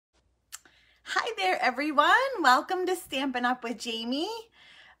Hi there, everyone. Welcome to Stampin' Up with Jaimie.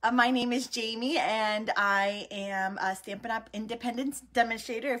 My name is Jaimie, and I am a Stampin' Up Independence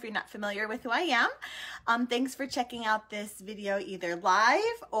Demonstrator, if you're not familiar with who I am. Thanks for checking out this video either live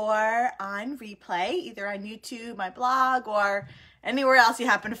or on replay, either on YouTube, my blog, or anywhere else you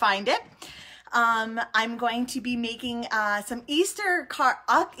happen to find it. I'm going to be making some Easter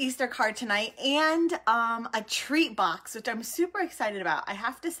card tonight and a treat box, which I'm super excited about. I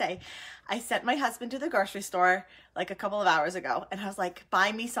have to say, I sent my husband to the grocery store like a couple of hours ago, and I was like,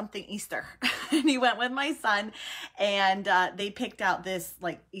 buy me something Easter. And he went with my son, and they picked out this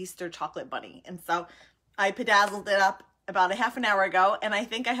like Easter chocolate bunny. And so I bedazzled it up about a half an hour ago, and I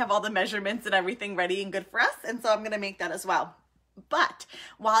think I have all the measurements and everything ready and good for us. And so I'm gonna make that as well. But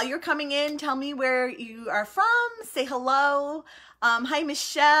while you're coming in, tell me where you are from, say hello. Hi,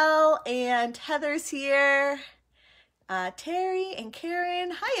 Michelle, and Heather's here. Terry and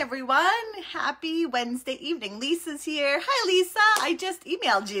Karen. Hi, everyone. Happy Wednesday evening. Lisa's here. Hi, Lisa. I just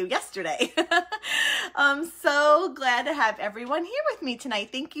emailed you yesterday. I'm so glad to have everyone here with me tonight.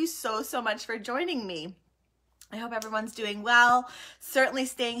 Thank you so much for joining me. I hope everyone's doing well, certainly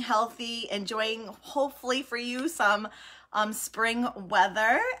staying healthy, enjoying, hopefully for you, some spring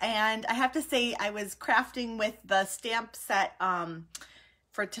weather. And I have to say, I was crafting with the stamp set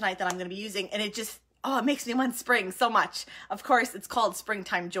for tonight that I'm going to be using, and it just, oh, it makes me want spring so much. Of course, it's called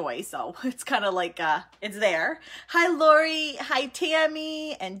Springtime Joy, so it's kind of like, it's there. Hi, Lori. Hi,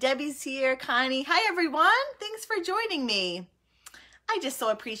 Tammy. And Debbie's here. Connie. Hi, everyone. Thanks for joining me. I just so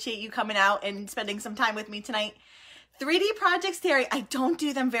appreciate you coming out and spending some time with me tonight. 3D projects, Terry, I don't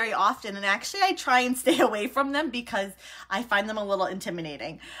do them very often, and actually I try and stay away from them because I find them a little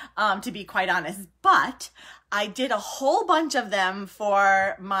intimidating, to be quite honest. But I did a whole bunch of them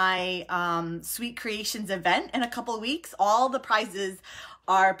for my Sweet Creations event in a couple of weeks. All the prizes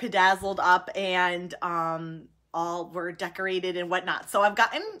are bedazzled up and all were decorated and whatnot. So I've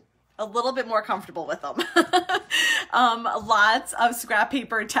gotten a little bit more comfortable with them. Lots of scrap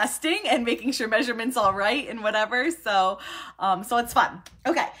paper testing and making sure measurements all right and whatever. So it's fun.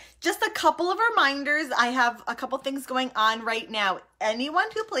 Okay, just a couple of reminders. I have a couple things going on right now. Anyone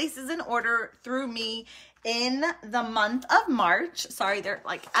who places an order through me in the month of March, sorry, they're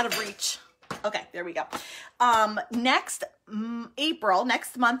like out of reach. Okay, there we go. Next April,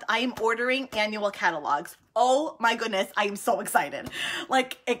 next month, I am ordering annual catalogs. Oh my goodness, I am so excited.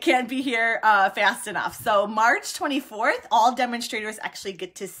 Like, it can't be here fast enough. So March 24th, all demonstrators actually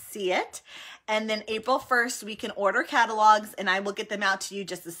get to see it. And then April 1st, we can order catalogs, and I will get them out to you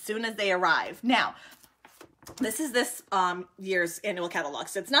just as soon as they arrive. Now, this is this year's annual catalog,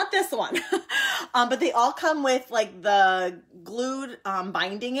 so it's not this one. But they all come with like the glued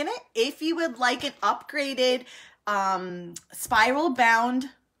binding in it. If you would like an upgraded spiral bound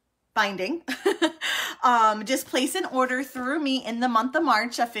binding, just place an order through me in the month of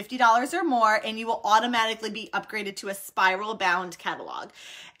March of $50 or more, and you will automatically be upgraded to a spiral bound catalog.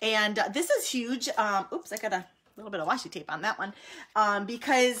 And this is huge. Oops, I got a little bit of washi tape on that one,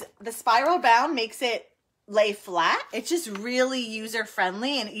 because the spiral bound makes it lay flat. It's just really user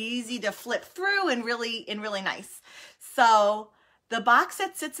friendly and easy to flip through and really nice. So the box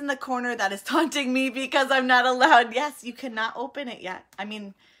that sits in the corner that is taunting me because I'm not allowed, yes, you cannot open it yet. I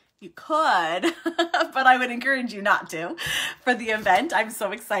mean, you could, but I would encourage you not to for the event. I'm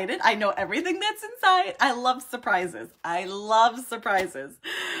so excited. I know everything that's inside. I love surprises. I love surprises.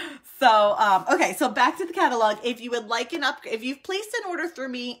 So, okay, so back to the catalog. If you would like if you've placed an order through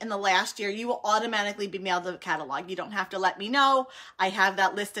me in the last year, you will automatically be mailed the catalog. You don't have to let me know. I have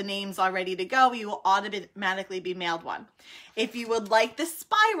that list of names all ready to go. You will automatically be mailed one. If you would like the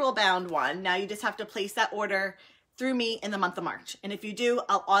spiral bound one, now you just have to place that order through me in the month of March. And if you do,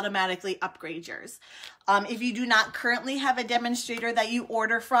 I'll automatically upgrade yours. If you do not currently have a demonstrator that you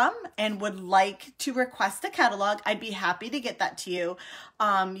order from and would like to request a catalog, I'd be happy to get that to you.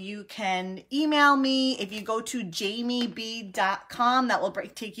 You can email me. If you go to jaimieb.com, that will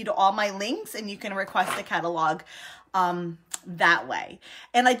take you to all my links, and you can request a catalog that way.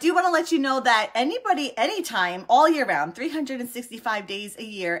 And I do want to let you know that anybody, anytime, all year round, 365 days a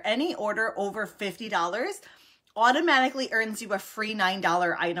year, any order over $50 automatically earns you a free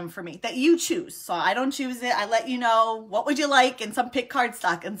 $9 item for me that you choose. So I don't choose it. I let you know what would you like, and some pick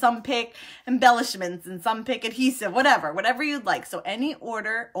cardstock, and some pick embellishments, and some pick adhesive, whatever you'd like. So any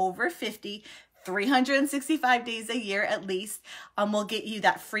order over 50, 365 days a year at least, will get you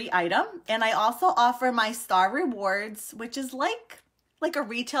that free item. And I also offer my Star Rewards, which is like a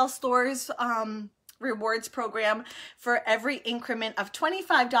retail store's rewards program. For every increment of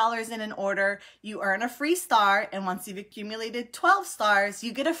 $25 in an order, you earn a free star. And once you've accumulated 12 stars,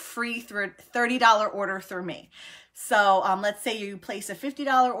 you get a free $30 order through me. So let's say you place a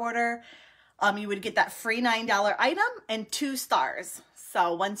 $50 order, you would get that free $9 item and 2 stars.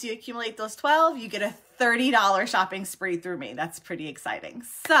 So once you accumulate those 12, you get a $30 shopping spree through me. That's pretty exciting.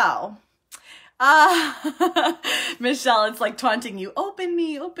 So Michelle, it's like taunting you. Open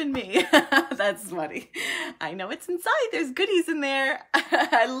me, open me. That's funny. I know it's inside. There's goodies in there.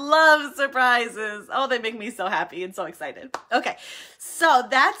 I love surprises. Oh, they make me so happy and so excited. Okay, so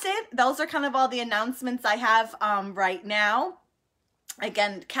that's it. Those are kind of all the announcements I have right now.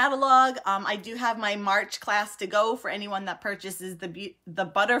 Again, catalog. I do have my March class to go for anyone that purchases the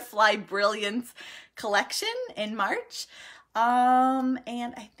Butterfly Brilliance collection in March. And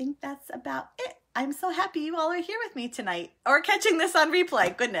I think that's about it. I'm so happy you all are here with me tonight or catching this on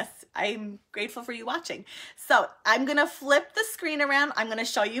replay. Goodness, I'm grateful for you watching. So I'm going to flip the screen around. I'm going to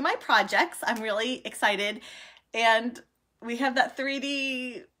show you my projects. I'm really excited. And we have that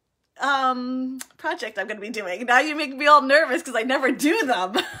 3D project I'm going to be doing. Now you make me all nervous because I never do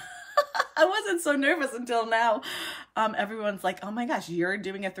them. I wasn't so nervous until now. Everyone's like, oh my gosh, you're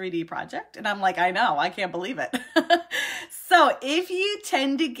doing a 3D project? And I'm like, I know, I can't believe it. So if you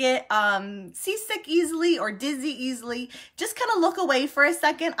tend to get seasick easily or dizzy easily, just kind of look away for a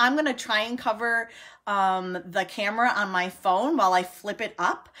second. I'm going to try and cover the camera on my phone while I flip it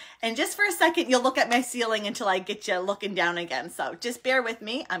up. And just for a second, you'll look at my ceiling until I get you looking down again. So just bear with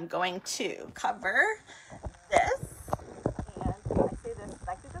me. I'm going to cover this.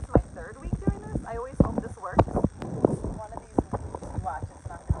 I always hope this works. One of these, watch, it's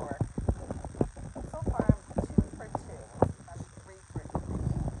not going to work. So far, I'm 2 for 2. I'm 3 for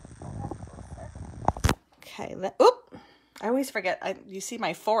 3. Okay, oop! I always forget. You see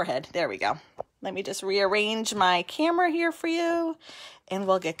my forehead. There we go. Let me just rearrange my camera here for you, and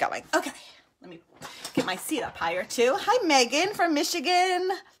we'll get going. Okay, let me get my seat up higher too. Hi, Megan from Michigan.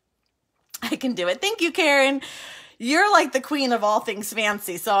 I can do it. Thank you, Karen. You're like the queen of all things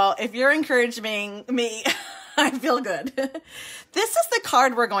fancy. So if you're encouraging me, I feel good. This is the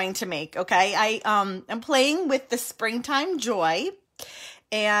card we're going to make, okay? I'm playing with the Springtime Joy.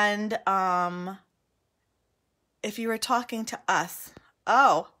 And if you were talking to us,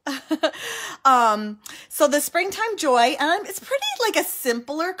 so the Springtime Joy, it's pretty like a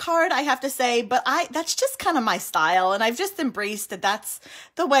simpler card, I have to say, but that's just kind of my style, and I've just embraced that. That's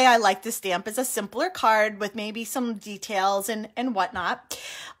the way I like to stamp, is a simpler card with maybe some details and whatnot.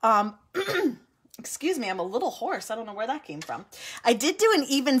 Excuse me, I'm a little hoarse. I don't know where that came from. I did do an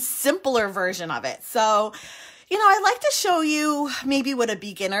even simpler version of it. So, you know, I like to show you maybe what a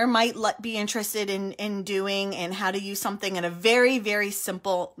beginner might be interested in doing and how to use something in a very, very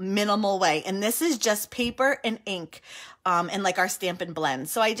simple, minimal way. And this is just paper and ink and like our Stampin' blend.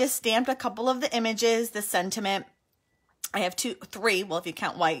 So I just stamped a couple of the images, the sentiment. I have 3, well, if you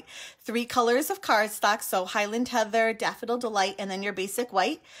count white, 3 colors of cardstock. So Highland Heather, Daffodil Delight, and then your basic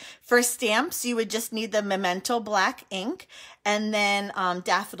white. For stamps, you would just need the Memento black ink, and then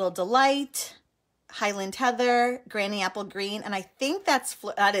Daffodil Delight, Highland Heather, Granny Apple Green, and I think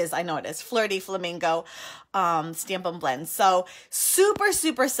I know it is, Flirty Flamingo Stampin' blend. So super,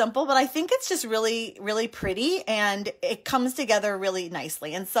 super simple, but I think it's just really, really pretty, and it comes together really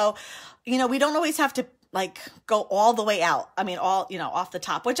nicely. And so, you know, we don't always have to like go all the way out. I mean, off the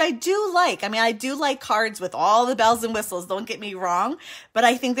top, which I do like. I mean, I do like cards with all the bells and whistles, don't get me wrong, but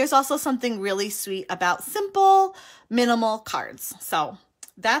I think there's also something really sweet about simple, minimal cards. So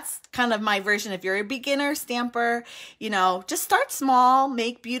that's kind of my version. If you're a beginner stamper, you know, just start small,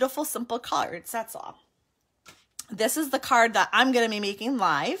 make beautiful, simple cards. That's all. This is the card that I'm going to be making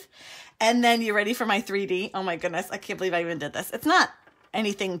live. And then you ready for my 3D? Oh my goodness. I can't believe I even did this. It's not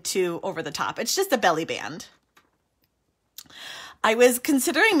anything too over the top. It's just a belly band. I was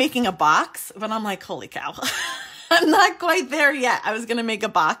considering making a box, but I'm like, holy cow. I'm not quite there yet. I was going to make a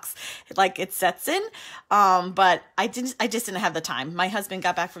box like it sets in, but I just didn't have the time. My husband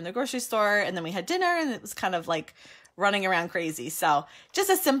got back from the grocery store, and then we had dinner, and it was kind of like running around crazy. So just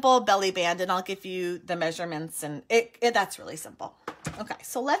a simple belly band, and I'll give you the measurements, and that's really simple. Okay,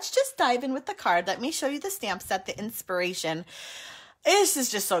 so let's just dive in with the card. Let me show you the stamp set, the inspiration. This is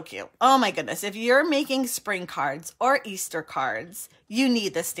just so cute. Oh my goodness. If you're making spring cards or Easter cards, you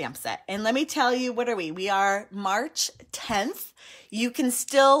need this stamp set. And let me tell you, what are we? We are March 10th. You can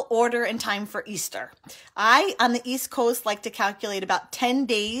still order in time for Easter. I, on the East Coast, like to calculate about 10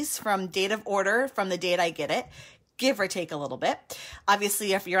 days from date of order from the date I get it, give or take a little bit.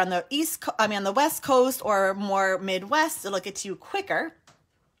 Obviously, if you're on the on the West Coast or more Midwest, it'll get to you quicker.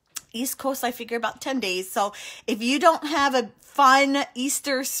 East Coast, I figure about 10 days. So if you don't have a fun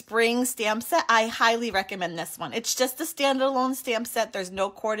Easter spring stamp set, I highly recommend this one. It's just a standalone stamp set. There's no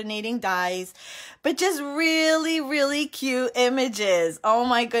coordinating dies, but just really, really cute images. Oh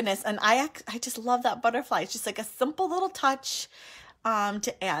my goodness. And I just love that butterfly. It's just like a simple little touch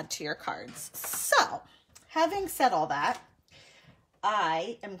to add to your cards. So having said all that,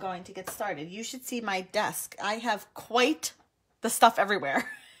 I am going to get started. You should see my desk. I have quite the stuff everywhere.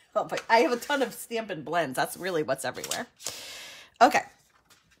 Oh, but I have a ton of Stampin' blends. That's really what's everywhere. Okay.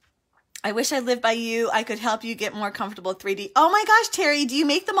 I wish I lived by you. I could help you get more comfortable with 3D. Oh my gosh, Terry, do you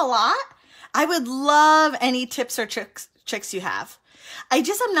make them a lot? I would love any tips or tricks you have.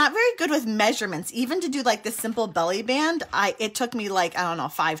 I'm not very good with measurements. Even to do like the simple belly band, it took me like, I don't know,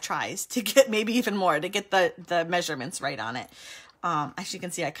 5 tries to get, maybe even more, to get the measurements right on it. As you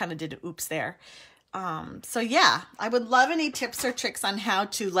can see, I kind of did an oops there. So yeah, I would love any tips or tricks on how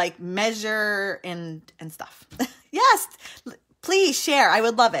to like measure and stuff. Yes, please share. I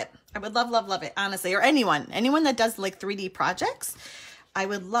would love it. I would love it, honestly. Or anyone that does like 3D projects. I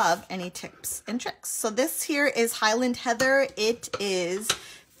would love any tips and tricks. So this here is Highland Heather. It is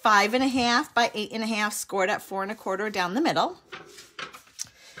 5.5 by 8.5, scored at 4 1/4 down the middle.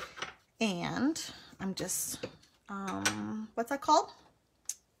 And I'm just, what's that called?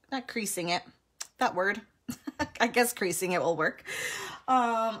 Not creasing it. That word. I guess creasing it will work.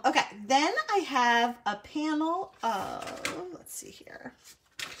 Okay, then I have a panel of, let's see here.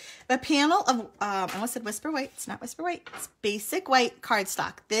 A panel of, I almost said Whisper White. It's not Whisper White. It's basic white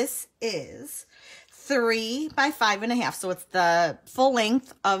cardstock. This is 3 by 5.5. So it's the full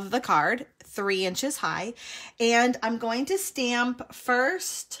length of the card, 3 inches high. And I'm going to stamp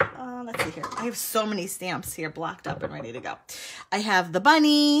first. Let's see here. I have so many stamps here blocked up and ready to go. I have the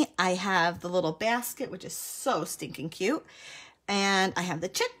bunny. I have the little basket, which is so stinking cute. And I have the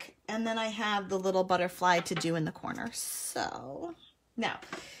chick. And then I have the little butterfly to do in the corner. So now,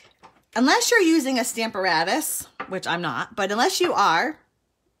 unless you're using a Stamparatus, which I'm not, but unless you are,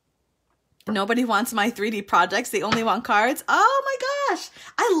 nobody wants my 3D projects. They only want cards. Oh my gosh.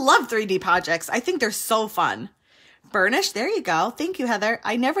 I love 3D projects. I think they're so fun. Burnish. There you go. Thank you, Heather.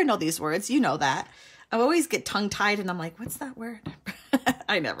 I never know these words. You know that. I always get tongue-tied and I'm like, what's that word?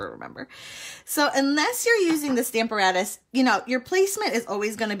 I never remember. So unless you're using the Stamparatus, you know, your placement is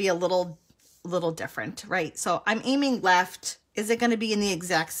always going to be a little different, right? So I'm aiming left. Is it going to be in the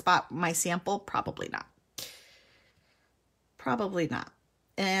exact spot, my sample? Probably not. Probably not.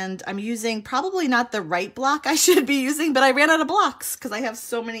 And I'm using probably not the right block I should be using, but I ran out of blocks because I have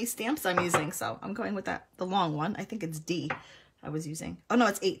so many stamps I'm using. So I'm going with that, the long one. I think it's D I was using. Oh no,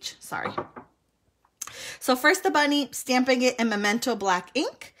 it's H, sorry. So first the bunny, stamping it in Memento black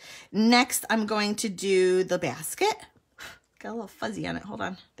ink. Next, I'm going to do the basket. Got a little fuzzy on it, hold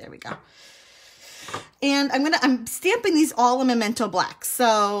on, there we go. And I'm stamping these all in Memento black.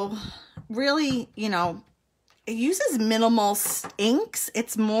 So really, you know, it uses minimal inks.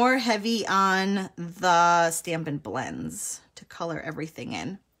 It's more heavy on the Stampin' blends to color everything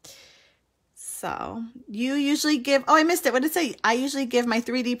in. So you usually give, oh, I missed it. What did it say? I usually give my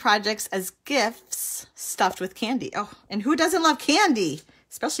 3D projects as gifts stuffed with candy. Oh, and who doesn't love candy?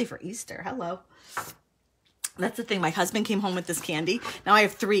 Especially for Easter. Hello. That's the thing. My husband came home with this candy. Now I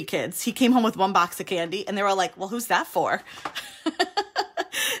have 3 kids. He came home with 1 box of candy and they were like, well, who's that for?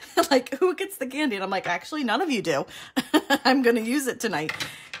 Like, who gets the candy? And I'm like, actually, none of you do. I'm going to use it tonight.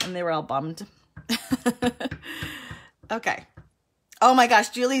 And they were all bummed. Okay. Oh my gosh,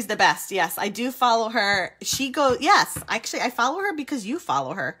 Julie's the best. Yes, I do follow her. She goes, yes, actually, I follow her because you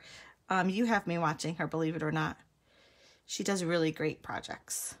follow her. You have me watching her, believe it or not. She does really great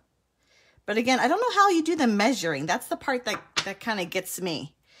projects. But again, I don't know how you do the measuring. That's the part that kind of gets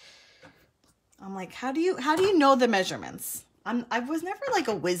me. I'm like, how do you know the measurements? I was never like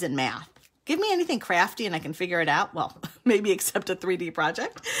a whiz in math. Give me anything crafty and I can figure it out. Well, maybe except a 3D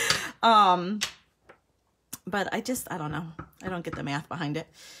project. But I don't know. I don't get the math behind it.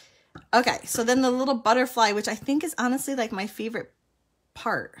 Okay, so then the little butterfly, which I think is honestly like my favorite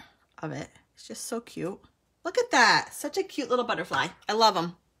part of it. It's just so cute. Look at that. Such a cute little butterfly. I love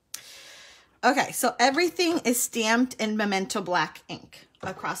them. Okay, so everything is stamped in Memento black ink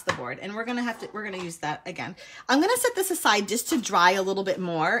across the board. And we're going to use that again. I'm going to set this aside just to dry a little bit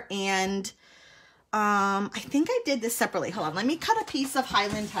more. And I think I did this separately. Hold on. Let me cut a piece of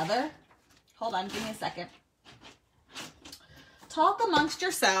Highland Heather. Hold on. Give me a second. Talk amongst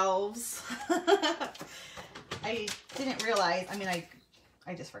yourselves. I didn't realize. I mean,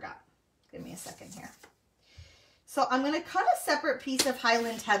 I just forgot. Give me a second here. So I'm going to cut a separate piece of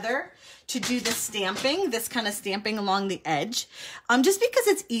Highland Heather to do the stamping, this kind of stamping along the edge, just because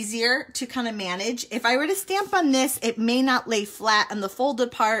it's easier to kind of manage. If I were to stamp on this, it may not lay flat on the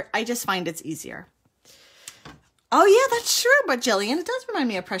folded part. I just find it's easier. Oh yeah, that's true, but Jillian, it does remind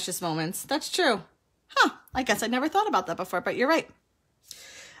me of Precious Moments. That's true. Huh, I guess I never thought about that before, but you're right.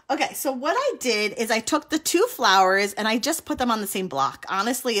 Okay, so what I did is I took the two flowers and I just put them on the same block.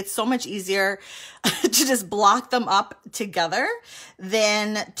 Honestly, it's so much easier to just block them up together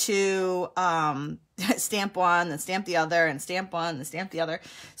than to stamp one and stamp the other and stamp one and stamp the other.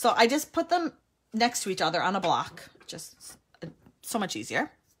 So I just put them next to each other on a block. Just so much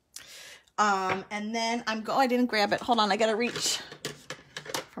easier. And then I didn't grab it. Hold on, I gotta reach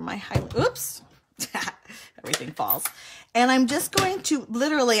for my oops. Everything falls. And I'm just going to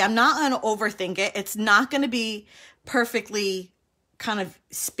literally, I'm not going to overthink it. It's not going to be perfectly kind of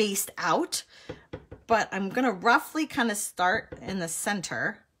spaced out, but I'm going to roughly kind of start in the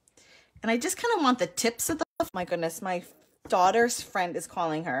center. And I just kind of want the tips of the, oh my goodness, my daughter's friend is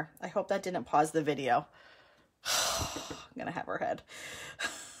calling her. I hope that didn't pause the video. I'm going to have her head.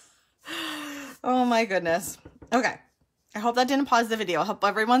 Oh my goodness. Okay. I hope that didn't pause the video. I hope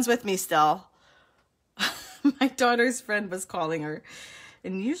everyone's with me still. My daughter's friend was calling her,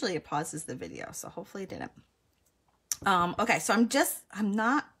 and usually it pauses the video, so hopefully it didn't. Okay, so I'm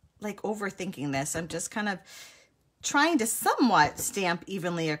not like overthinking this. I'm just kind of trying to somewhat stamp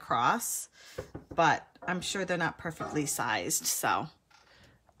evenly across, but I'm sure they're not perfectly sized, so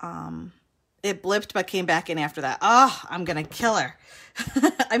it blipped but came back in after that. Oh, I'm gonna kill her.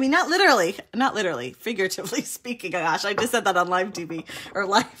 I mean, not literally, figuratively speaking. Gosh, I just said that on live TV or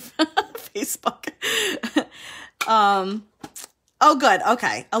live Facebook. Oh, good.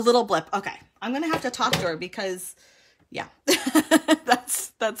 Okay. A little blip. Okay. I'm going to have to talk to her because yeah,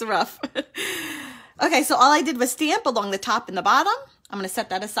 that's rough. Okay. So all I did was stamp along the top and the bottom. I'm going to set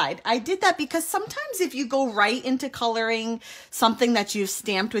that aside. I did that because sometimes if you go right into coloring something that you've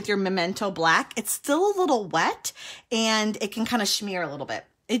stamped with your Memento black, it's still a little wet and it can kind of smear a little bit.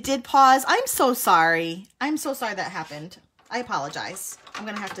 It did pause. I'm so sorry. I'm so sorry that happened. I apologize. I'm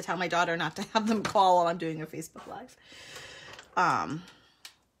going to have to tell my daughter not to have them call while I'm doing a Facebook Live.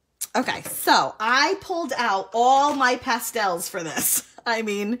 Okay, so I pulled out all my pastels for this. I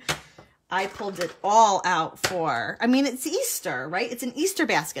mean, I pulled it all out for, I mean, it's Easter, right? It's an Easter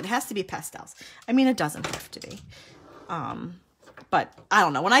basket. It has to be pastels. I mean, it doesn't have to be. But I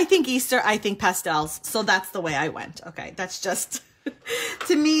don't know. When I think Easter, I think pastels. So that's the way I went. Okay, that's just,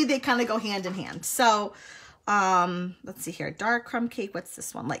 to me, they kind of go hand in hand. So let's see here. Dark crumb cake. What's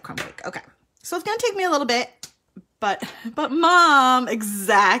this one? Light crumb cake. Okay. So it's going to take me a little bit, but Mom,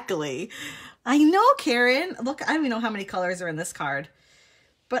 exactly. I know, Karen. Look, I don't even know how many colors are in this card,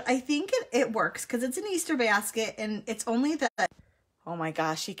 but I think it works because it's an Easter basket and it's only that. Oh my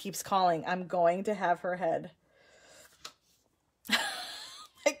gosh, she keeps calling. I'm going to have her head.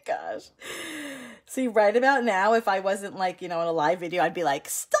 My gosh. See, right about now, if I wasn't like, you know, in a live video, I'd be like,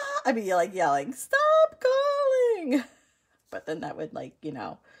 stop. I'd be like yelling, stop calling. But then that would like, you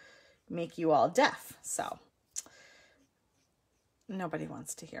know, make you all deaf. So nobody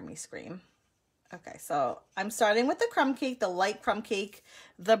wants to hear me scream. Okay, so I'm starting with the crumb cake, the light crumb cake,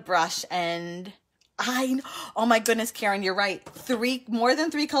 the brush, and oh my goodness, Karen, you're right. More than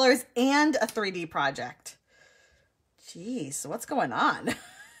 3 colors and a 3D project. Jeez, what's going on?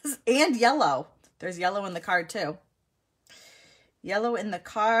 And yellow. There's yellow in the card too. Yellow in the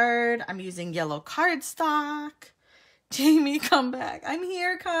card. I'm using yellow cardstock. Jaimie, come back. I'm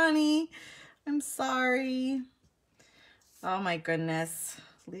here, Connie. I'm sorry. Oh my goodness.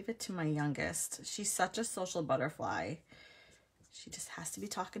 Leave it to my youngest. She's such a social butterfly. She just has to be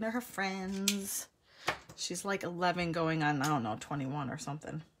talking to her friends. She's like 11 going on, I don't know, 21 or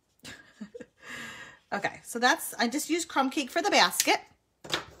something. Okay, so I just used crumb cake for the basket.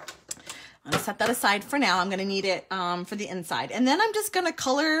 I'm going to set that aside for now. I'm going to need it for the inside. And then I'm just going to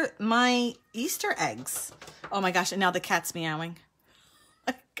color my Easter eggs. Oh my gosh, and now the cat's meowing.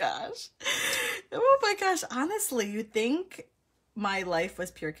 Oh my gosh. Oh my gosh, honestly, you'd think my life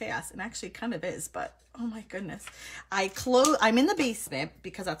was pure chaos, and actually it kind of is, but oh my goodness. I'm in the basement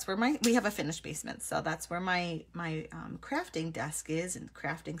because that's where we have a finished basement. So that's where my crafting desk is and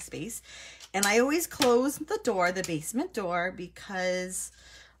crafting space. And I always close the basement door, because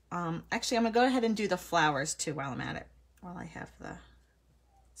actually I'm gonna go ahead and do the flowers too while I'm at it, while I have the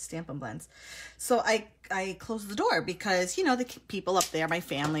Stampin' Blends. So I close the door because, you know, the people up there, my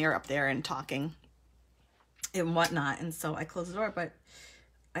family are up there and talking and whatnot. And so I close the door, but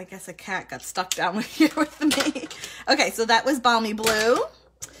I guess a cat got stuck down here with me. Okay, so that was Balmy Blue.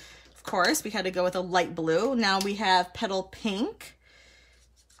 Of course, we had to go with a light blue. Now we have petal pink.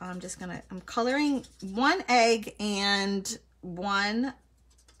 I'm coloring one egg and one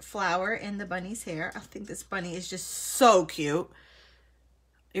flower in the bunny's hair. I think this bunny is just so cute.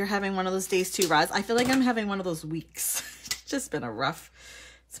 You're having one of those days too, Roz. I feel like I'm having one of those weeks. It's just been a rough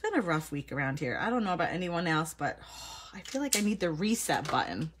week around here. I don't know about anyone else, but I feel like I need the reset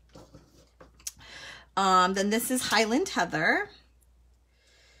button. Then this is Highland Heather.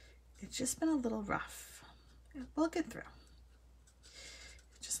 It's just been a little rough. We'll get through.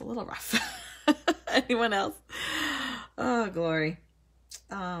 Just a little rough. Anyone else? Oh, glory.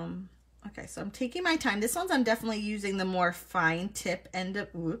 Okay, so I'm taking my time. This one's I'm definitely using the more fine tip end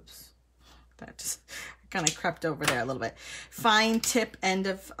of, whoops, that just kind of crept over there a little bit. Fine tip end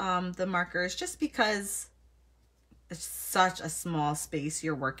of the markers, just because it's such a small space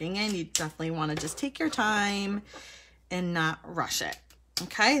you're working in. You definitely want to just take your time and not rush it.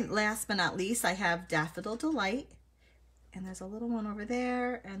 Okay, last but not least, I have Daffodil Delight. And there's a little one over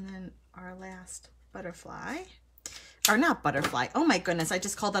there, and then our last butterfly. Or not butterfly. Oh my goodness, I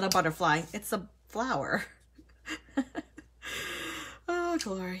just called that a butterfly. It's a flower. Oh,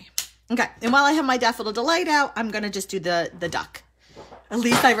 glory. Okay, and while I have my Daffodil Delight out, I'm going to just do the duck. At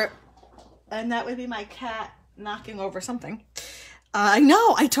least and that would be my cat knocking over something. I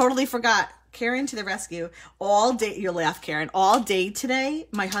know, I totally forgot. Karen to the rescue. All day, you laugh, Karen. All day today,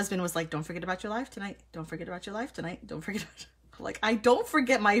 my husband was like, don't forget about your life tonight. Don't forget about your life tonight. Don't forget about like, I don't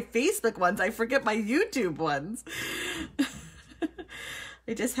forget my Facebook ones. I forget my YouTube ones.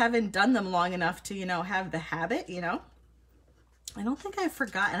 I just haven't done them long enough to, you know, have the habit, you know. I don't think I've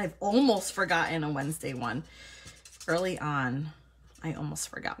forgotten. I've almost forgotten a Wednesday one. Early on, I almost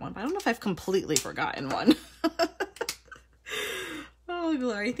forgot one. But I don't know if I've completely forgotten one. Oh,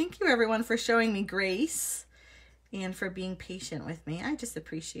 glory. Thank you, everyone, for showing me grace and for being patient with me. I just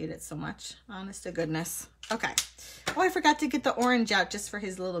appreciate it so much. Honest to goodness. Okay. Oh, I forgot to get the orange out just for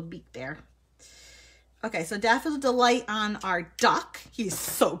his little beak there. Okay, so Daffodil Delight on our duck. He's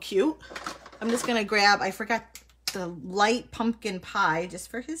so cute. I'm just going to grab, I forgot the light pumpkin pie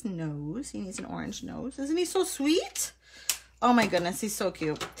just for his nose. He needs an orange nose. Isn't he so sweet? Oh, my goodness. He's so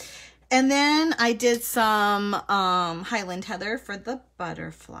cute. And then I did some Highland Heather for the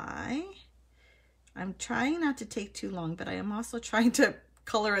butterfly. I'm trying not to take too long, but I am also trying to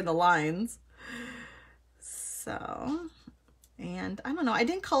color in the lines. So, and I don't know, I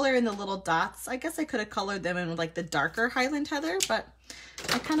didn't color in the little dots. I guess I could have colored them in like the darker Highland Heather, but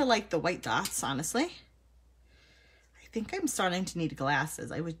I kind of like the white dots, honestly. I think I'm starting to need glasses.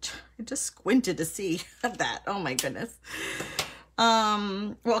 I just squinted to see that. Oh my goodness.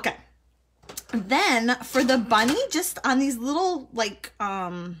 Well, okay. Then for the bunny, just on these little, like,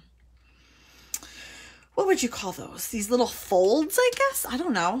 what would you call those? These little folds, I guess. I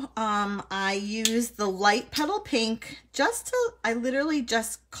don't know. I used the light petal pink I literally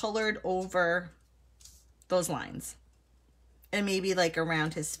just colored over those lines. And maybe like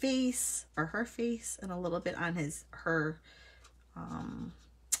around his face or her face and a little bit on her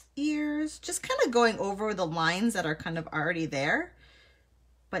ears. Just kind of going over the lines that are kind of already there.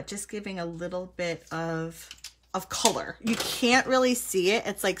 But just giving a little bit of color. You can't really see it.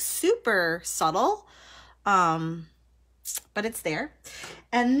 It's like super subtle, but it's there.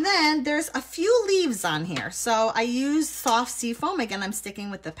 And then there's a few leaves on here. So I use soft seafoam. Again, I'm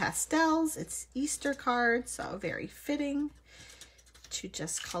sticking with the pastels. It's Easter card, so very fitting to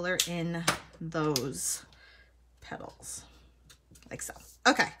just color in those petals like so.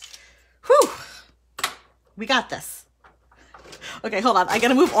 Okay, whew, we got this. Okay, hold on. I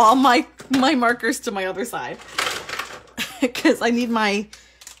gotta move all my markers to my other side because I need my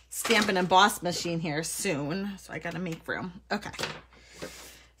Stampin' Emboss machine here soon. So I gotta make room. Okay.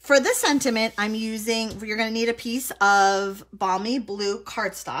 For the sentiment, you're gonna need a piece of Balmy Blue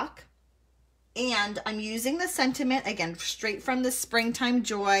cardstock. And I'm using the sentiment, again, straight from the Springtime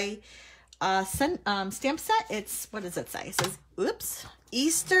Joy stamp set. It's, what does it say? It says, oops.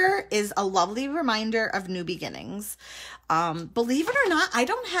 Easter is a lovely reminder of new beginnings. Believe it or not, I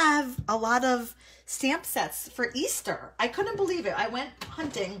don't have a lot of stamp sets for Easter. I couldn't believe it. I went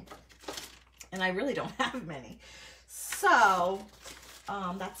hunting and I really don't have many. So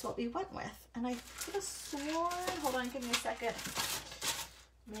that's what we went with. And I could have sworn, hold on, give me a second.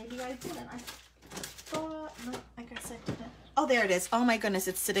 Maybe I didn't. I thought, no, I guess I didn't. Oh, there it is. Oh my goodness,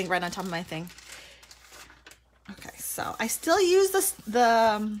 it's sitting right on top of my thing. Okay, so I still use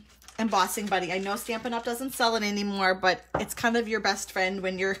the embossing buddy. I know Stampin' Up! Doesn't sell it anymore, but it's kind of your best friend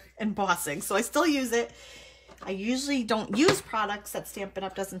when you're embossing. So I still use it. I usually don't use products that Stampin'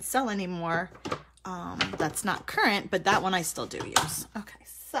 Up! Doesn't sell anymore. That's not current, but that one I still do use. Okay,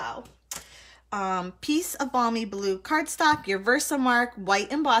 So, piece of balmy blue cardstock, your Versamark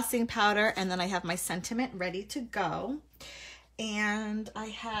white embossing powder, and then I have my sentiment ready to go. And I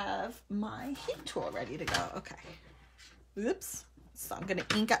have my heat tool ready to go. Okay. Oops. So I'm going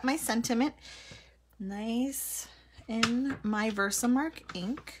to ink up my sentiment nice in my Versamark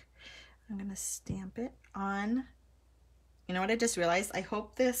ink. I'm going to stamp it on. You know what I just realized? I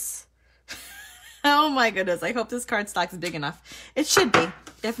hope this, oh my goodness, I hope this cardstock is big enough. It should be.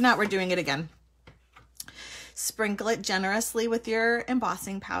 If not, we're doing it again. Sprinkle it generously with your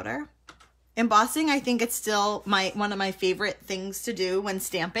embossing powder. Embossing, I think it's still one of my favorite things to do when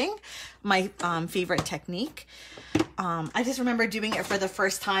stamping, my favorite technique. I just remember doing it for the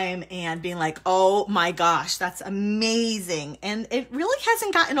first time and being like, oh my gosh, that's amazing. And it really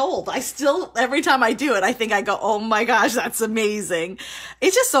hasn't gotten old. I still, every time I do it, I think I go, oh my gosh, that's amazing.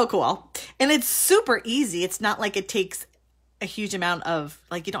 It's just so cool. And it's super easy. It's not like it takes a huge amount of,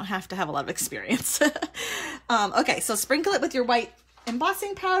 like, you don't have to have a lot of experience. Okay, so sprinkle it with your white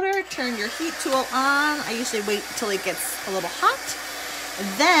embossing powder, turn your heat tool on. I usually wait until it gets a little hot.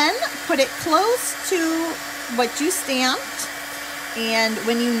 Then put it close to what you stamped. And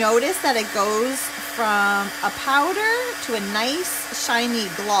when you notice that it goes from a powder to a nice shiny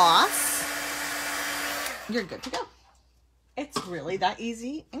gloss, you're good to go. It's really that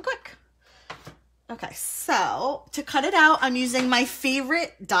easy and quick. Okay, so to cut it out, I'm using my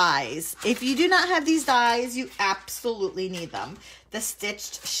favorite dies. If you do not have these dies, you absolutely need them. The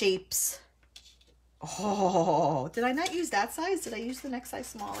stitched shapes. Oh, did I not use that size? Did I use the next size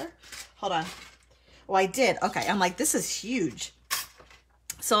smaller? Hold on. Oh, I did. Okay, I'm like, this is huge.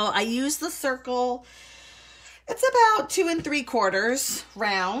 So I use the circle. It's about 2 3/4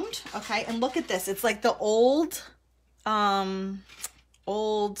 round. Okay, and look at this. It's like the old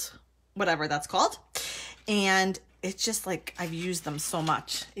whatever that's called. And it's just like, I've used them so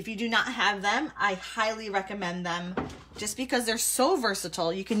much. If you do not have them, I highly recommend them just because they're so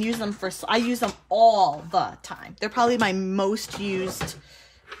versatile. You can use them I use them all the time. They're probably my most used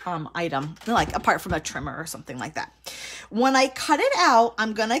item, like apart from a trimmer or something like that. When I cut it out,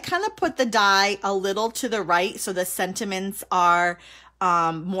 I'm going to kind of put the die a little to the right so the sentiments are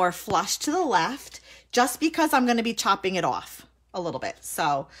more flush to the left, just because I'm going to be chopping it off a little bit.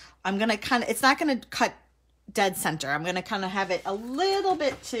 So I'm going to kind of, it's not going to cut dead center. I'm going to kind of have it a little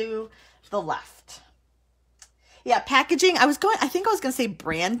bit to the left. Yeah, packaging. I think I was going to say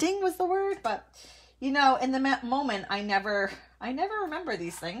branding was the word, but you know, in the moment, I never remember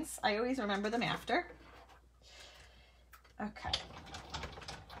these things. I always remember them after. Okay.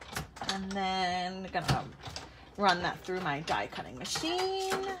 And then I'm going to run that through my die cutting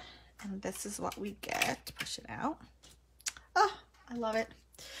machine. And this is what we get. Push it out. Oh, I love it.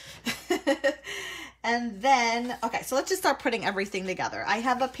 And then, okay, so let's just start putting everything together. I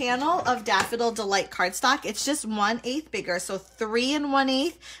have a panel of Daffodil Delight cardstock. It's just 1/8 bigger, so 3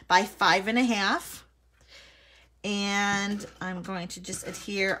 1/8 by 5 1/2. And I'm going to just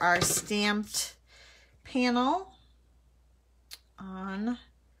adhere our stamped panel on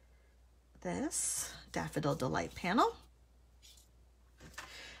this Daffodil Delight panel.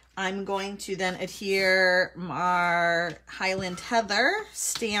 I'm going to then adhere our Highland Heather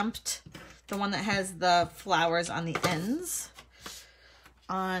stamped, the one that has the flowers on the ends,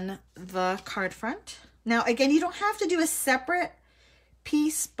 on the card front. Now, again, you don't have to do a separate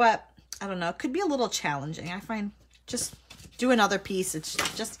piece, but I don't know, it could be a little challenging. I find just do another piece, it's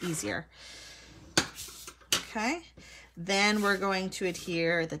just easier. Okay, then we're going to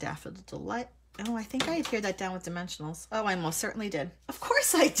adhere the Daffodil Delight. Oh, I think I adhered that down with dimensionals. Oh, I most certainly did. Of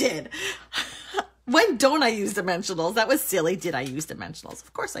course I did. When don't I use dimensionals? That was silly. Did I use dimensionals?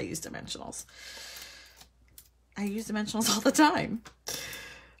 Of course I use dimensionals. I use dimensionals all the time.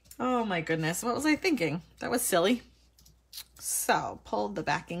 Oh my goodness. What was I thinking? That was silly. So, pull the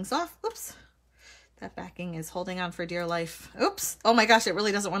backings off. Oops. That backing is holding on for dear life. Oops. Oh my gosh, it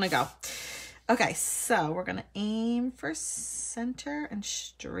really doesn't want to go. Okay, so we're going to aim for center and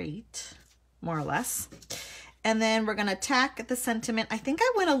straight, more or less. And then we're going to tack the sentiment. I think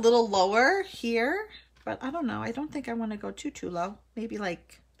I went a little lower here, but I don't know. I don't think I want to go too low. Maybe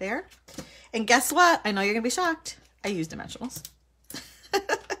like there. And guess what? I know you're going to be shocked. I use dimensionals.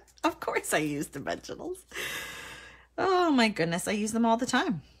 Of course I use dimensionals. Oh my goodness. I use them all the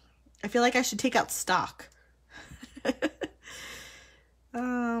time. I feel like I should take out stock.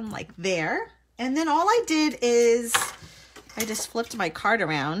 Like there. And then all I did is I just flipped my card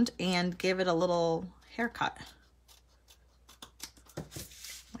around and gave it a little haircut.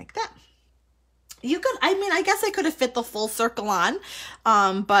 Like that. You could, I mean, I guess I could have fit the full circle on,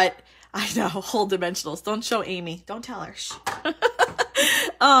 but I know, whole dimensionals. Don't show Amy. Don't tell her.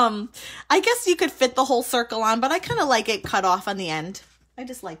 I guess you could fit the whole circle on, but I kind of like it cut off on the end. I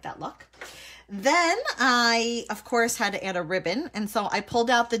just like that look. Then I, of course, had to add a ribbon. And so I pulled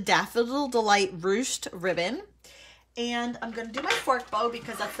out the Daffodil Delight ruched ribbon. And I'm going to do my fork bow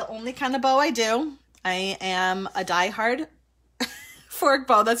because that's the only kind of bow I do. I am a diehard fork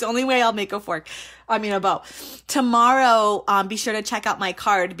bow. That's the only way I'll make a bow. Tomorrow, be sure to check out my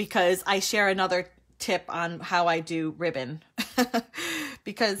card because I share another tip on how I do ribbon.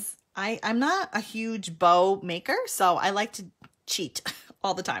 Because I'm not a huge bow maker, so I like to cheat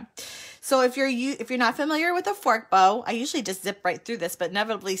all the time. So if you're not familiar with a fork bow, I usually just zip right through this, but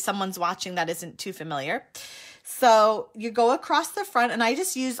inevitably someone's watching that isn't too familiar. So you go across the front, and I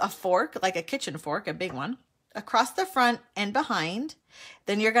just use a fork, like a kitchen fork, a big one, across the front and behind.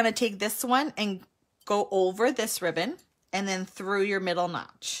 Then you're going to take this one and go over this ribbon and then through your middle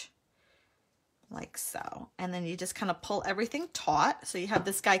notch, like so. And then you just kind of pull everything taut. So you have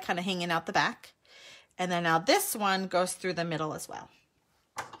this guy kind of hanging out the back. And then now this one goes through the middle as well.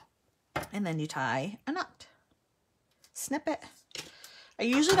 And then you tie a knot. Snip it. I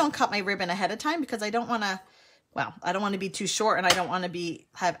usually don't cut my ribbon ahead of time because I don't want to, well, I don't want to be too short and I don't want to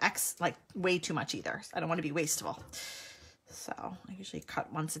have way too much either. I don't want to be wasteful. So I usually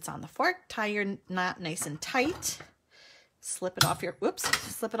cut once it's on the fork. Tie your knot nice and tight. Slip it off your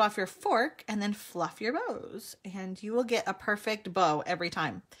fork and then fluff your bows. And you will get a perfect bow every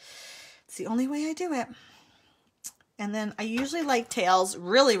time. It's the only way I do it. And then I usually like tails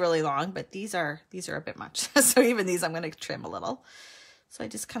really, really long, but these are a bit much. So even these I'm going to trim a little. So I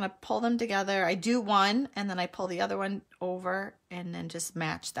just kind of pull them together. I do one and then I pull the other one over and then just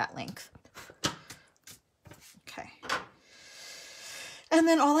match that length. Okay. And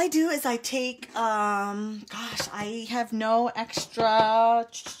then all I do is I take, I have no extra,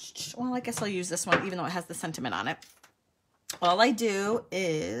 well, I guess I'll use this one even though it has the sentiment on it. All I do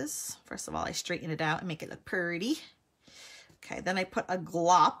is, first of all, I straighten it out and make it look pretty. Okay, then I put a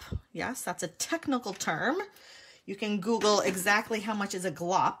glop. Yes, that's a technical term. You can Google exactly how much is a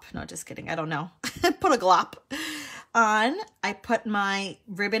glop. No, just kidding. I don't know. Put a glop on. I put my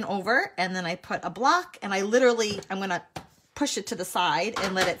ribbon over and then I put a block and I'm going to push it to the side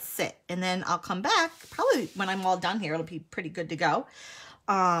and let it sit. And then I'll come back. Probably when I'm all done here, it'll be pretty good to go.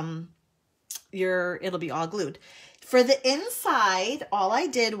 It'll be all glued. For the inside, all I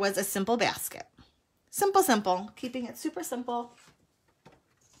did was a simple basket. Simple, keeping it super simple.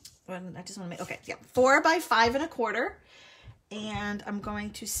 I just want to make, okay, yeah, 4 by 5 1/4. And I'm going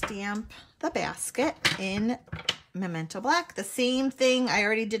to stamp the basket in Memento Black. The same thing, I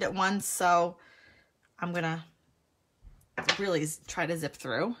already did it once, so I'm going to really try to zip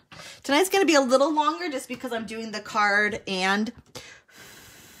through. Tonight's going to be a little longer just because I'm doing the card and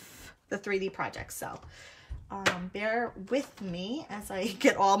the 3D project. So bear with me as I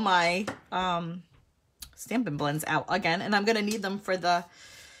get all my Stampin' blends out again. And I'm going to need them for the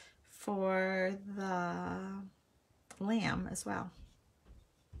lamb as well.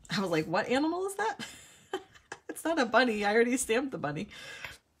 I was like, what animal is that? It's not a bunny. I already stamped the bunny.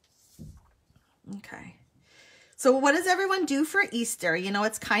 Okay. So what does everyone do for Easter? You know,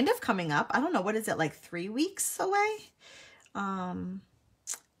 it's kind of coming up. I don't know. What is it, like 3 weeks away?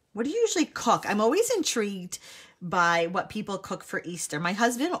 What do you usually cook? I'm always intrigued by what people cook for Easter. My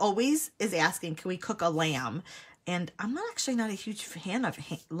husband always is asking, can we cook a lamb? And I'm actually not a huge fan of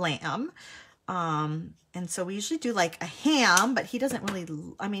lamb. And so we usually do like a ham, but he doesn't really,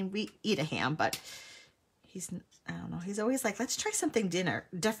 I mean, we eat a ham, but I don't know. He's always like, let's try something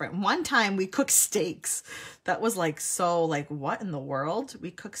different. One time we cooked steaks. That was like, so like, what in the world?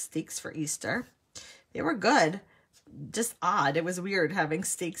 We cooked steaks for Easter. They were good. Just odd. It was weird having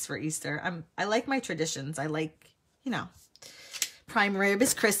steaks for Easter. I like my traditions. I like, you know, prime rib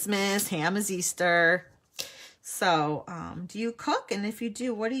is Christmas, ham is Easter. So, do you cook? And if you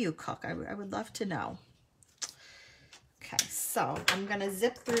do, what do you cook? I would love to know. Okay, so I'm going to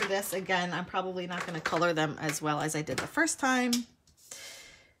zip through this again. I'm probably not going to color them as well as I did the first time.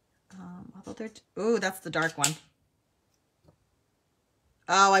 Although they're, ooh, that's the dark one.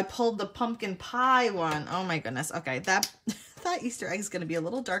 Oh, I pulled the pumpkin pie one. Oh my goodness. Okay, that Easter egg is going to be a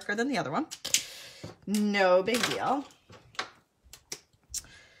little darker than the other one. No big deal.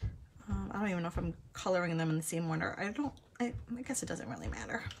 I don't even know if I'm coloring them in the same order. I guess it doesn't really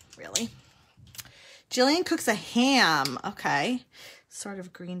matter, really. Jillian cooks a ham. Okay. Sort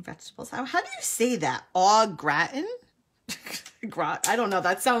of green vegetables. How do you say that? Au gratin? I don't know.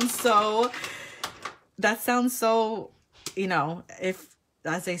 That sounds so, you know,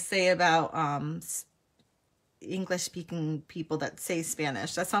 as they say about English speaking people that say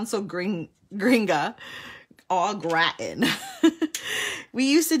Spanish, that sounds so gringa. au gratin.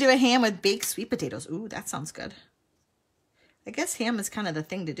 We used to do a ham with baked sweet potatoes. Ooh, that sounds good. I guess ham is kind of the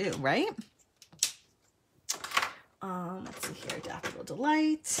thing to do, right? Let's see here, Daffodil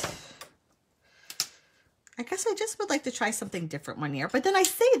Delight. I guess I just would like to try something different one year. But then I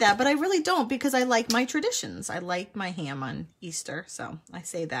say that, but I really don't, because I like my traditions. I like my ham on Easter, so I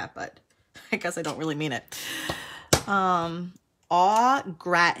say that, but I guess I don't really mean it. Au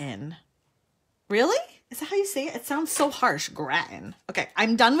gratin. Really? Is that how you say it? It sounds so harsh, gratin. Okay,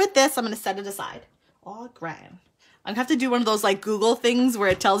 I'm done with this. I'm going to set it aside. Au gratin. I'm going to have to do one of those like Google things where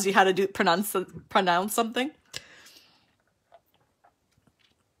it tells you how to pronounce something.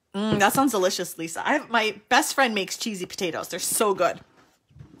 That sounds delicious, Lisa. My best friend makes cheesy potatoes. They're so good.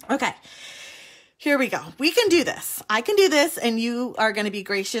 Okay, here we go. We can do this. I can do this, and you are going to be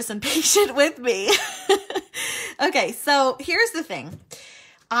gracious and patient with me. Okay, so here's the thing.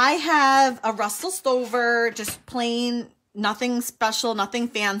 I have a Russell Stover, just plain, nothing special, nothing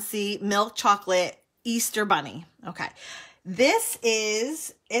fancy, milk chocolate Easter bunny. Okay. This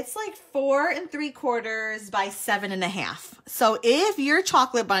is, it's like 4 3/4 by 7 1/2. So if your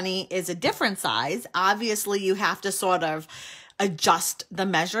chocolate bunny is a different size, obviously you have to sort of adjust the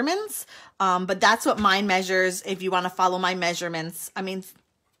measurements. But that's what mine measures. If you want to follow my measurements, I mean,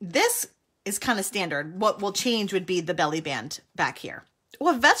 this is kind of standard. What will change would be the belly band back here.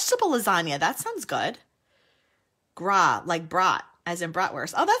 Well, vegetable lasagna, that sounds good. Gras, like brat, as in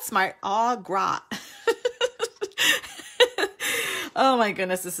bratwurst. Oh, that's smart. Au gras. Oh my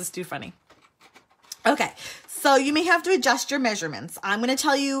goodness, this is too funny. Okay, so you may have to adjust your measurements. I'm going to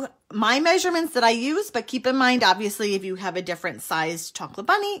tell you my measurements that I use, but keep in mind, obviously, if you have a different sized chocolate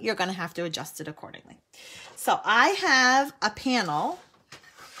bunny, you're going to have to adjust it accordingly. So I have a panel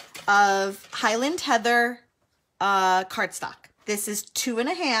of Highland Heather cardstock. This is 2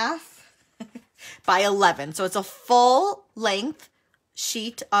 1/2 by 11. So it's a full length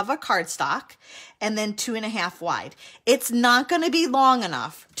sheet of a cardstock, and then 2 1/2 wide. It's not going to be long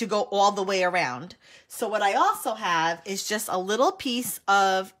enough to go all the way around. So what I also have is just a little piece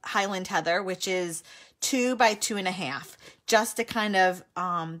of Highland Heather, which is 2 by 2 1/2, just to kind of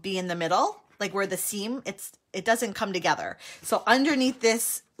be in the middle, like where the seam, it doesn't come together. So underneath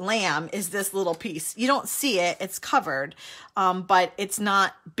this lamb is this little piece. You don't see it, it's covered, but it's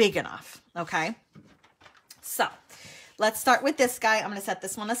not big enough, okay? So let's start with this guy. I'm going to set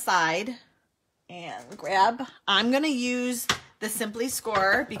this one aside and grab. I'm going to use the Simply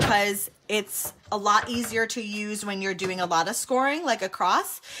Scorer because it's a lot easier to use when you're doing a lot of scoring, like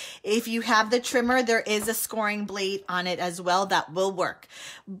across. If you have the trimmer, there is a scoring blade on it as well that will work.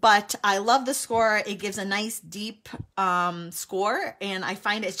 But I love the Scorer. It gives a nice deep score, and I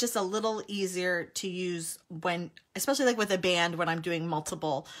find it's just a little easier to use when, especially like with a band, when I'm doing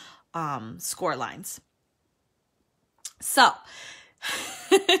multiple score lines. So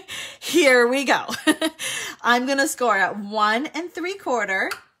here we go. I'm going to score at 1 3/4,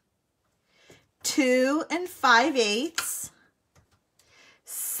 2 5/8,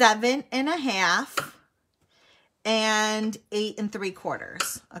 7 1/2, and 8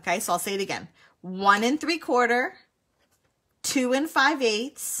 3/4. Okay, so I'll say it again. 1 3/4, 2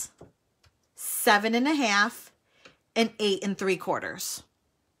 5/8, 7 1/2, and 8 3/4.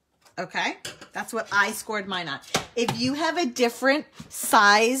 Okay, that's what I scored mine on. If you have a different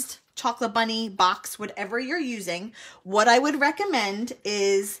sized chocolate bunny box, whatever you're using, what I would recommend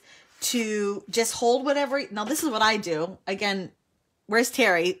is to just hold whatever. Now, this is what I do. Again, where's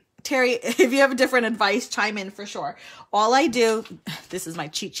Terry? Terry, if you have a different advice, chime in for sure. All I do, this is my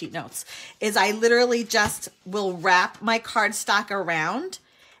cheat sheet notes, is I literally just will wrap my cardstock around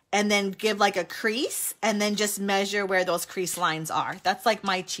and then give like a crease and then just measure where those crease lines are. That's like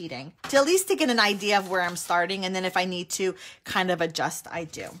my cheating, to at least to get an idea of where I'm starting. And then if I need to kind of adjust, I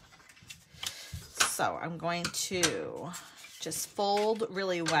do. So I'm going to just fold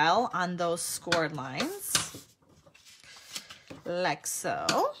really well on those scored lines, like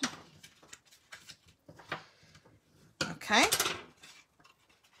so. Okay.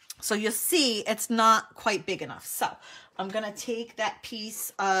 So you'll see it's not quite big enough. So I'm going to take that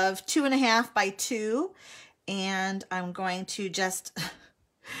piece of 2 1/2 by 2, and I'm going to just,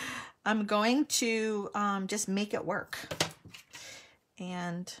 just make it work.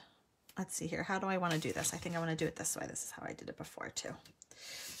 And let's see here. How do I want to do this? I think I want to do it this way. This is how I did it before too.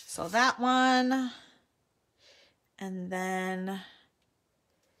 So that one, and then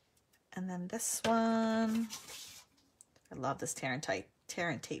this one. I love this tear and tape.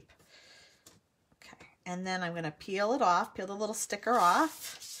 Okay, and then I'm going to peel it off, peel the little sticker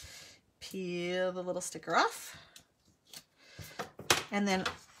off, and then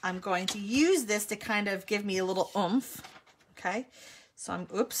I'm going to use this to kind of give me a little oomph. Okay, so I'm,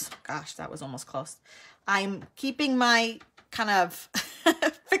 oops, gosh, that was almost close. I'm keeping my kind of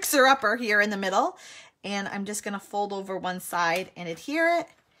fixer-upper here in the middle, and I'm just gonna fold over one side and adhere it,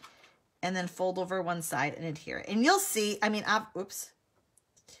 and then fold over one side and adhere it. And you'll see, I mean, oops,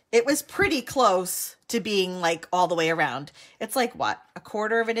 it was pretty close to being like all the way around. It's like what,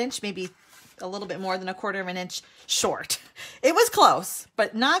 1/4 of an inch, maybe a little bit more than 1/4 of an inch short. It was close,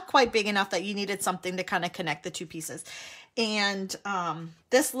 but not quite big enough that you needed something to kind of connect the two pieces. And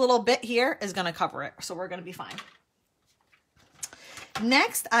this little bit here is going to cover it, so we're going to be fine.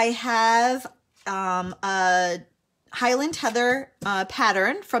 Next, I have a Highland Heather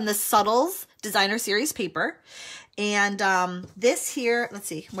pattern from the Subtles Designer Series paper. And this here, let's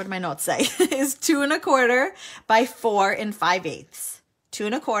see, what do my notes say? Is 2 1/4 by 4 5/8. 2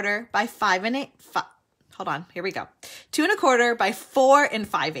 1/4 by 5 1/8. Hold on, here we go. 2 1/4 by 4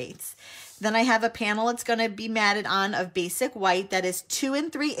 5/8. Then I have a panel it's going to be matted on of basic white that is 2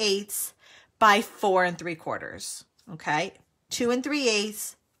 3/8 by 4 3/4. Okay, 2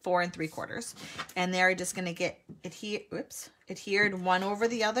 3/8, 4 3/4, and they're just going to get adhered one over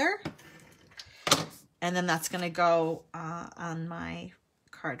the other, and then that's going to go on my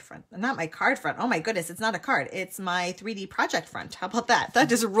card front. Not my card front. Oh my goodness, it's not a card. It's my 3D project front. How about that? That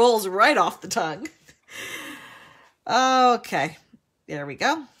just rolls right off the tongue. Okay, there we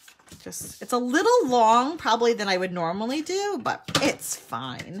go. It's a little long probably than I would normally do, but it's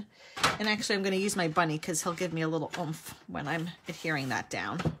fine. And actually I'm going to use my bunny because he'll give me a little oomph when I'm adhering that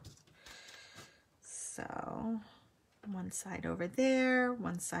down. So one side over there,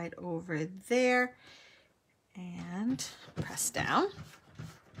 one side over there, and press down.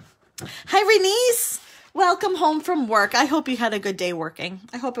 Hi, Renice. Welcome home from work. I hope you had a good day working.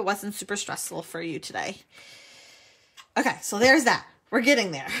 I hope it wasn't super stressful for you today. Okay, so there's that. We're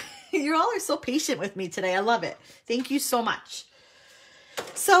getting there. You all are so patient with me today. I love it. Thank you so much.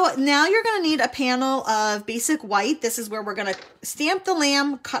 So now you're going to need a panel of basic white. This is where we're going to stamp the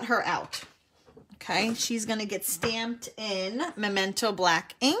lamb, cut her out. Okay, she's going to get stamped in Memento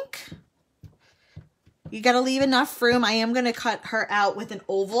black ink. You got to leave enough room. I am going to cut her out with an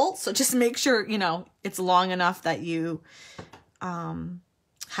oval. So just make sure, you know, it's long enough that you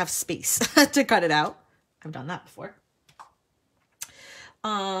have space to cut it out. I've done that before.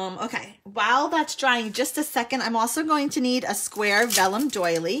 Okay, while that's drying, just a second, I'm also going to need a square vellum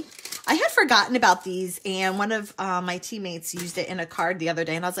doily. I had forgotten about these, and one of my teammates used it in a card the other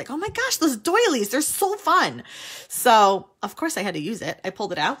day, and I was like, oh my gosh, those doilies, they're so fun. So, of course, I had to use it. I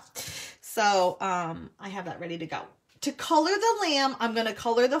pulled it out. So, I have that ready to go. To color the lamb, I'm going to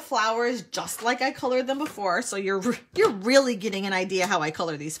color the flowers just like I colored them before, so you're really getting an idea how I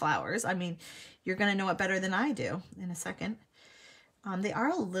color these flowers. I mean, you're going to know it better than I do in a second. They are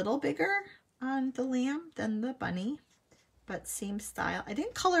a little bigger on the lamb than the bunny, but same style. I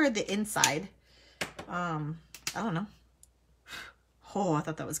didn't color the inside. I don't know. Oh, I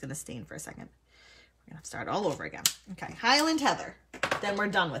thought that was going to stain for a second. We're going to start all over again. Okay, Highland Heather. Then we're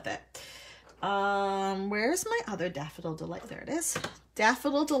done with it. Where's my other Daffodil Delight? There it is.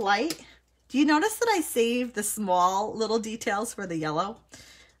 Daffodil Delight. Do you notice that I saved the small little details for the yellow?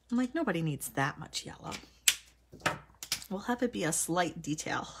 I'm like, nobody needs that much yellow. We'll have it be a slight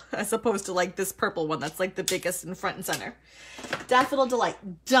detail as opposed to like this purple one that's like the biggest in front and center. Daffodil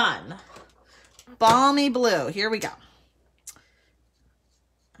Delight, done. Balmy Blue, here we go.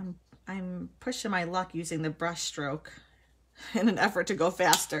 I'm pushing my luck using the brush stroke in an effort to go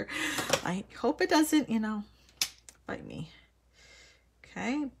faster. I hope it doesn't, you know, bite me.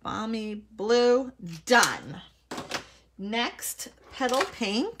 Okay, Balmy Blue, done. Next, Petal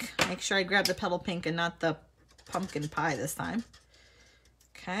Pink. Make sure I grab the Petal Pink and not the pumpkin pie this time.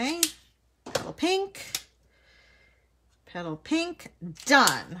 Okay, Petal Pink,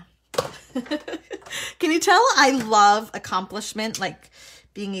 done. Can you tell I love accomplishment, like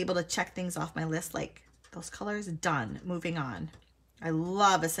being able to check things off my list, like those colors, done, moving on. I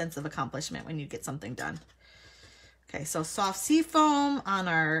love a sense of accomplishment when you get something done. Okay, so soft seafoam on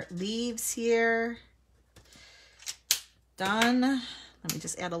our leaves here, done. Let me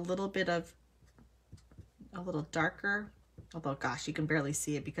just add a little bit of a little darker, although gosh, you can barely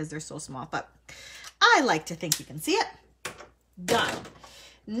see it because they're so small, but I like to think you can see it. Done.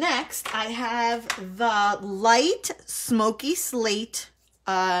 Next, I have the light smoky slate,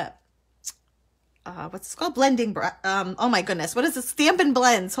 what's it called? Blending, oh my goodness, what is it? Stampin'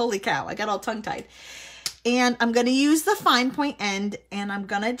 Blends, holy cow, I got all tongue-tied. And I'm going to use the fine point end, and I'm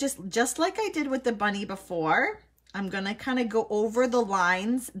going to just like I did with the bunny before, I'm going to kind of go over the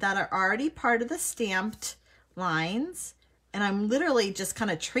lines that are already part of the stamped lines and I'm literally just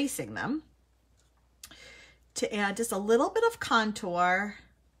kind of tracing them to add just a little bit of contour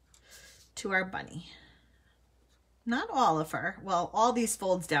to our bunny. Not all of her. Well, all these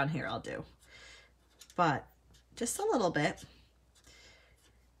folds down here I'll do, but just a little bit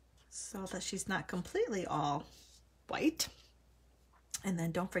so that she's not completely all white. And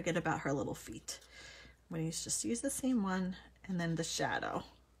then don't forget about her little feet. I'm going to just use the same one and then the shadow.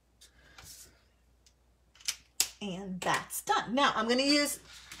 And that's done. Now I'm going to use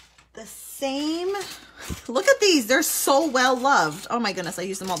the same, look at these, they're so well loved. Oh my goodness, I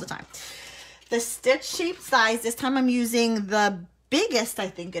use them all the time. The stitch shape size, this time I'm using the biggest, I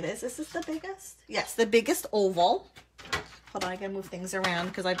think it is. Is this the biggest? Yes, the biggest oval. Hold on, I gotta move things around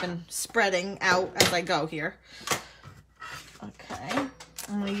because I've been spreading out as I go here. Okay,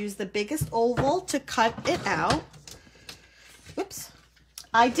 I'm gonna use the biggest oval to cut it out. Whoops.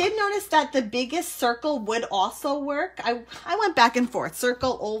 I did notice that the biggest circle would also work. I went back and forth,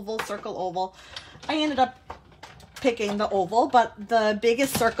 circle, oval, circle, oval. I ended up picking the oval, but the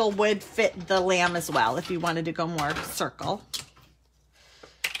biggest circle would fit the lamb as well if you wanted to go more circle.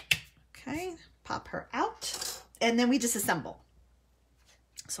 Okay, pop her out, and then we just assemble.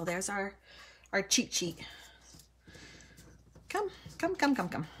 So there's our cheat sheet. Come.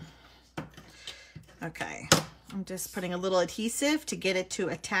 Okay, I'm just putting a little adhesive to get it to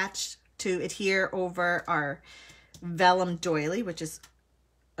attach, to adhere over our vellum doily, which is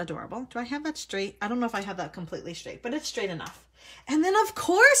adorable. Do I have that straight? I don't know if I have that completely straight, but it's straight enough. And then of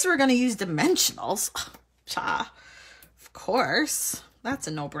course we're going to use dimensionals. Of course, that's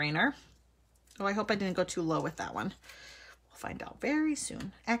a no-brainer. Oh, I hope I didn't go too low with that one. We'll find out very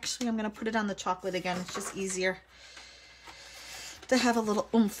soon. Actually, I'm going to put it on the chocolate again. It's just easier to have a little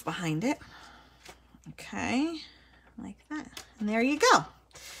oomph behind it. Okay, like that. And there you go.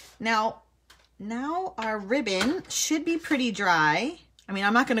 Now our ribbon should be pretty dry. I mean,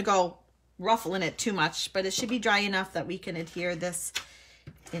 I'm not going to go ruffling it too much, but it should be dry enough that we can adhere this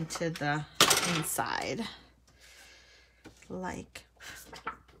into the inside, like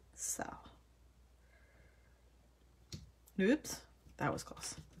so. Oops, that was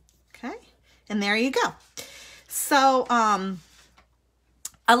close. Okay, and there you go. So,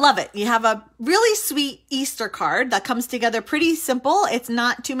 I love it. You have a really sweet Easter card that comes together pretty simple. It's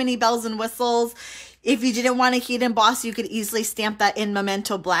not too many bells and whistles. If you didn't want to heat emboss, you could easily stamp that in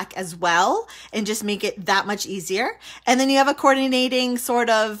Memento Black as well and just make it that much easier. And then you have a coordinating sort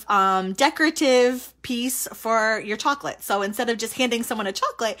of decorative piece for your chocolate. So instead of just handing someone a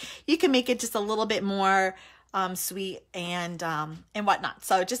chocolate, you can make it just a little bit more sweet and whatnot.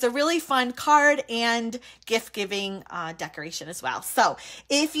 So just a really fun card and gift giving decoration as well. So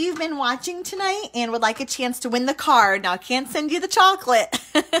if you've been watching tonight and would like a chance to win the card, now I can't send you the chocolate,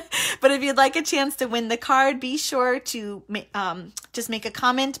 but if you'd like a chance to win the card, be sure to just make a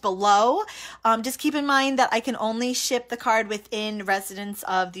comment below. Just keep in mind that I can only ship the card within residents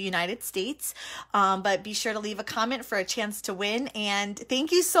of the United States, but be sure to leave a comment for a chance to win. And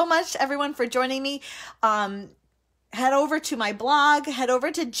thank you so much everyone for joining me. Head over to my blog, head over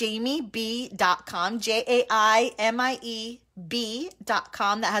to jaimieb.com,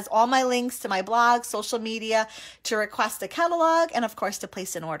 JAIMIEB.com. That has all my links to my blog, social media, to request a catalog, and of course to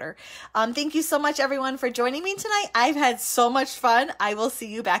place an order. Thank you so much everyone for joining me tonight. I've had so much fun. I will see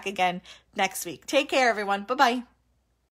you back again next week. Take care everyone. Bye-bye.